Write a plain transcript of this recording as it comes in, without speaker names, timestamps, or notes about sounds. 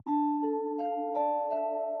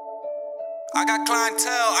I got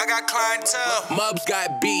clientele. Mubs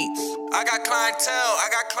got beats. I got clientele.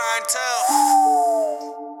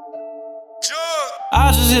 Jug,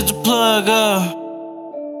 I just hit the plug up.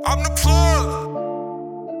 I'm the plug.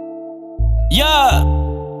 Yeah.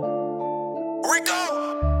 Rico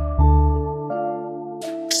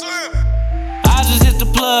Shlim. I just hit the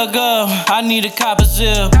plug up. I need a copper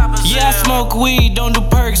zip. Yeah, I smoke weed, don't do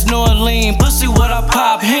perks nor lean. Pussy what I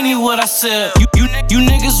pop, Henny what I sip. You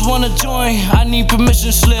niggas wanna join, I need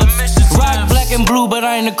permission slips. Rock black and blue, but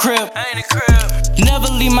I ain't a crib. Never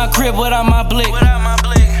leave my crib without my blick.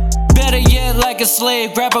 Better yet, like a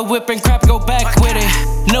slave, grab a whip and crap, go back with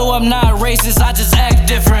it. No, I'm not racist, I just act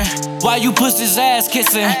different. Why you pussies ass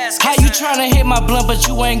kissing? How you tryna hit my blunt, but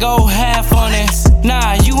you ain't go half on it?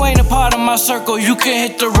 Nah, you ain't a part of my circle, you can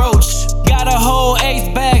hit the roach. Got a whole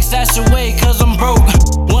eighth bag stashed away, cause I'm broke.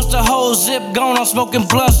 Once the whole zip gone, I'm smoking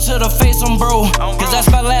blunts to the face, I'm bro. Cause that's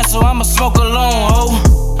my last, so I'ma smoke alone,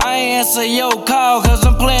 ho. I ain't answer your call, cause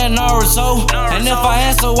I'm playing Naruto. And if I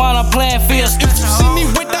answer while I'm playing Fierce, if you see me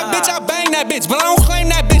with that bitch, I bang that bitch. But I don't claim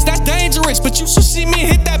that bitch, that's dangerous. But you should see me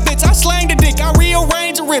hit that bitch, I slang the dick, I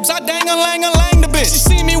rearrange the ribs, I dang-a-lang-a-lang the bitch. She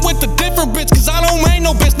see me with the different bitch, cause I don't main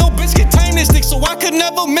no bitch. No bitch can tame this dick, so I could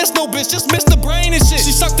never miss no bitch, just miss the brain and shit.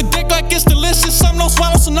 She suck the dick like it's delicious, some don't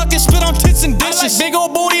swallow, some nuggets spit on tits and dishes. Big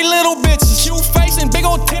old booty little bitches, cute face and big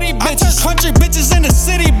old titty bitches. Country bitches in the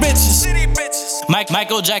city bitches.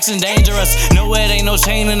 Michael Jackson dangerous. No, it ain't no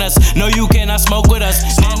chaining us. No, you cannot smoke with us.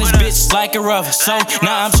 Man, this bitch like it rough. So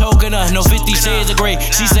now I'm choking her. No 50 shades of gray.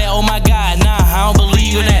 She said, oh my God, nah, I don't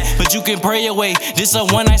believe in that. But you can pray away. This a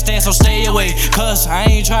one night stand, so stay away. Cause I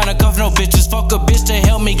ain't tryna cuff no bitches. Fuck a bitch to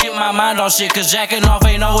help me get my mind on shit. Cause jacking off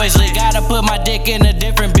ain't always lit. Gotta put my dick in a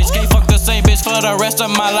different bitch. Can't fuck the same bitch for the rest of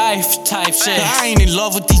my life type shit. I ain't in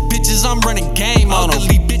love with these bitches, I'm running game on them.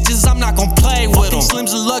 Ugly bitches, I'm not gon' play with them.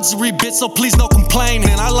 Slim's a luxury bitch, so please no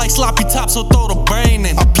complaining. I like sloppy tops, so throw the brain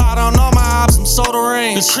in. I plot on all my ops, I'm soda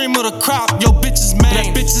range. The cream of the crop, yo bitch is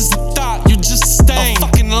main. That bitch is a thought, you just a stain.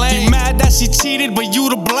 Fucking lame. You mad that she cheated, but you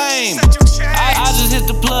to blame. I just hit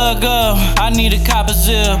the plug up, I need a copper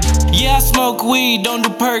zip. Yeah, I smoke weed, don't do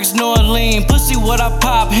perks nor lean. Pussy what I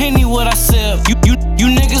pop, Henny what I sip. You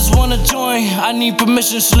niggas wanna join, I need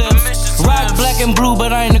permission slips. Rock black and blue,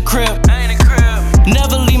 but I ain't a crib.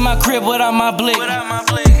 Never leave my crib without my blick.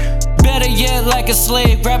 Better yet, like a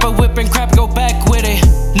slave, grab a whip and crap, go back with it.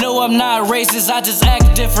 No, I'm not racist, I just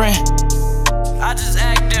act different.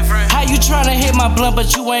 How you tryna hit my blunt,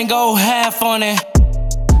 but you ain't go half on it?